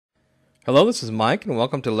Hello, this is Mike, and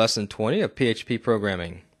welcome to Lesson 20 of PHP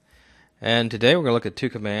Programming. And today we're going to look at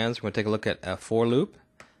two commands. We're going to take a look at a for loop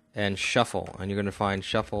and shuffle. And you're going to find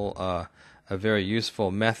shuffle a very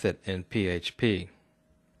useful method in PHP.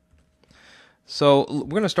 So we're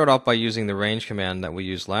going to start off by using the range command that we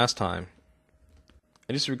used last time.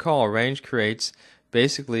 And just to recall, a range creates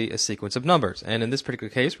basically a sequence of numbers. And in this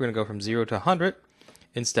particular case, we're going to go from 0 to 100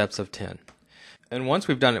 in steps of 10. And once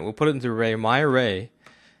we've done it, we'll put it into array myArray.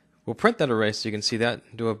 We'll print that array so you can see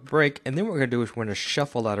that, do a break, and then what we're going to do is we're going to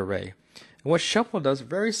shuffle that array. And what shuffle does,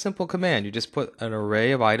 very simple command. You just put an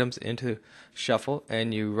array of items into shuffle,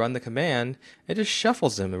 and you run the command. It just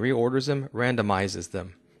shuffles them, reorders them, randomizes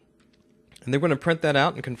them. And then we're going to print that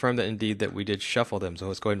out and confirm that indeed that we did shuffle them. So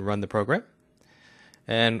let's go ahead and run the program.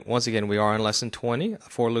 And once again, we are in lesson 20,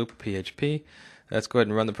 for loop PHP. Let's go ahead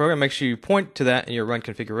and run the program. Make sure you point to that in your run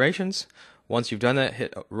configurations. Once you've done that,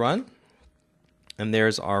 hit run. And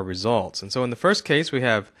there's our results. And so in the first case, we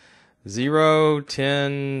have 0,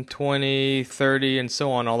 10, 20, 30, and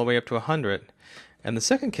so on, all the way up to 100. And the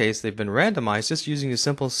second case, they've been randomized just using a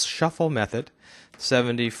simple shuffle method,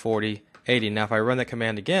 70, 40, 80. Now if I run that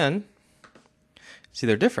command again, see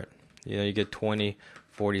they're different. You get 20,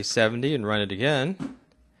 40, 70, and run it again.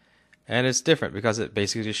 And it's different because it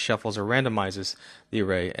basically just shuffles or randomizes the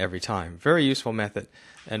array every time. Very useful method,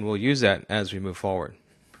 and we'll use that as we move forward.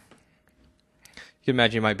 You can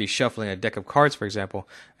imagine you might be shuffling a deck of cards, for example,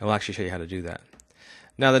 and we'll actually show you how to do that.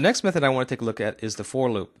 Now, the next method I want to take a look at is the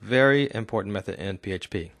for loop. Very important method in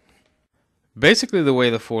PHP. Basically, the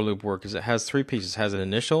way the for loop works is it has three pieces. It has an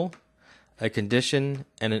initial, a condition,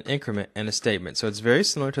 and an increment, and a statement. So it's very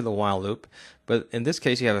similar to the while loop, but in this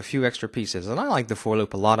case, you have a few extra pieces. And I like the for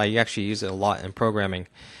loop a lot. I actually use it a lot in programming.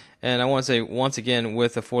 And I want to say, once again,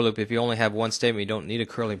 with the for loop, if you only have one statement, you don't need a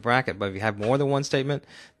curly bracket. But if you have more than one statement,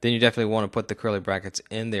 then you definitely want to put the curly brackets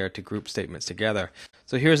in there to group statements together.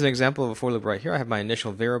 So here's an example of a for loop right here. I have my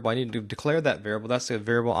initial variable. I need to declare that variable. That's the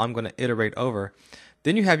variable I'm going to iterate over.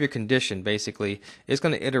 Then you have your condition. Basically, it's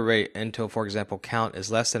going to iterate until, for example, count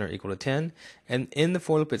is less than or equal to 10. And in the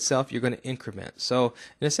for loop itself, you're going to increment. So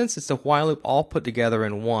in a sense, it's the while loop all put together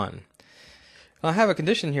in one. I have a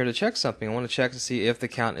condition here to check something. I want to check to see if the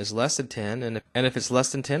count is less than 10, and if it's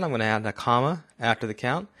less than 10, I'm going to add a comma after the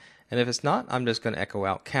count, and if it's not, I'm just going to echo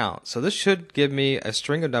out count. So this should give me a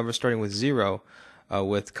string of numbers starting with 0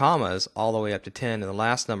 with commas all the way up to 10, and the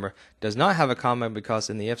last number does not have a comma because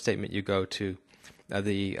in the if statement you go to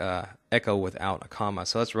the echo without a comma.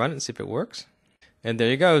 So let's run it and see if it works. And there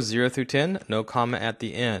you go, 0 through 10, no comma at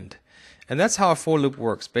the end. And that's how a for loop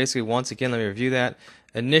works. Basically, once again, let me review that.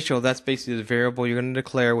 Initial, that's basically the variable you're going to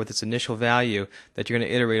declare with its initial value that you're going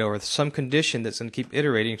to iterate over some condition that's going to keep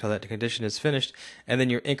iterating until that condition is finished, and then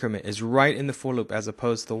your increment is right in the for loop as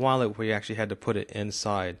opposed to the while loop where you actually had to put it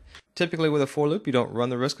inside. Typically with a for loop, you don't run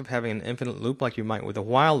the risk of having an infinite loop like you might with a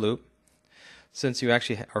while loop, since you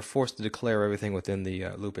actually are forced to declare everything within the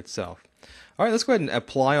loop itself. Alright, let's go ahead and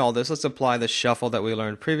apply all this. Let's apply the shuffle that we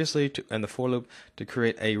learned previously and the for loop to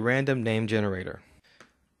create a random name generator.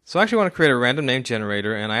 So I actually want to create a random name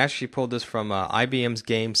generator, and I actually pulled this from IBM's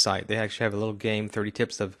game site. They actually have a little game, 30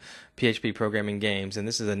 tips of PHP programming games, and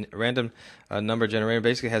this is a random number generator.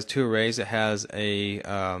 Basically, it has two arrays. It has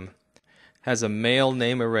a male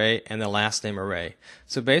name array and a last name array.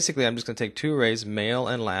 So basically, I'm just going to take two arrays, male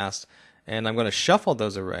and last, and I'm going to shuffle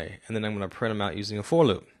those array, and then I'm going to print them out using a for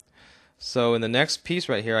loop. So in the next piece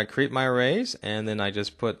right here, I create my arrays, and then I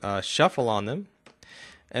just put shuffle on them.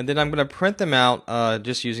 And then I'm going to print them out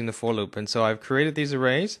just using the for loop. And so I've created these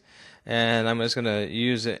arrays, and I'm just going to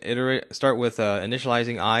use start with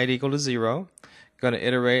initializing I equal to 0. Going to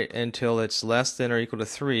iterate until it's less than or equal to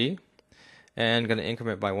 3, and going to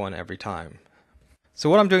increment by 1 every time. So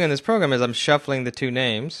what I'm doing in this program is I'm shuffling the two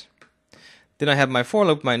names. Then I have my for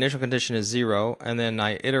loop. My initial condition is 0, and then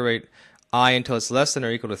I iterate I until it's less than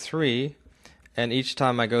or equal to 3. And each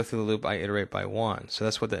time I go through the loop, I iterate by 1. So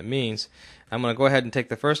that's what that means. I'm going to go ahead and take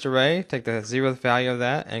the first array, take the 0th value of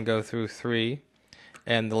that, and go through 3,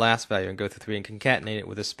 and the last value, and go through 3, and concatenate it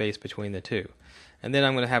with a space between the two. And then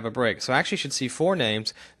I'm going to have a break. So I actually should see 4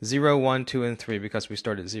 names, 0, 1, 2, and 3, because we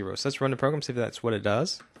started at 0. So let's run the program, see if that's what it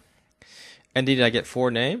does. Indeed, I get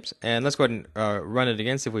 4 names, and let's go ahead and run it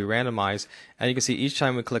again, see if we randomize. And you can see each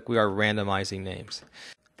time we click, we are randomizing names.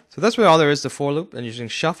 So that's really all there is to for loop and using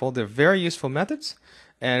shuffle. They're very useful methods,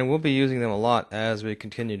 and we'll be using them a lot as we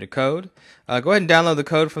continue to code. Go ahead and download the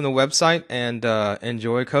code from the website and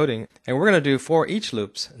enjoy coding. And we're going to do for each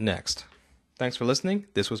loops next. Thanks for listening.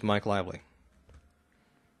 This was Mike Lively.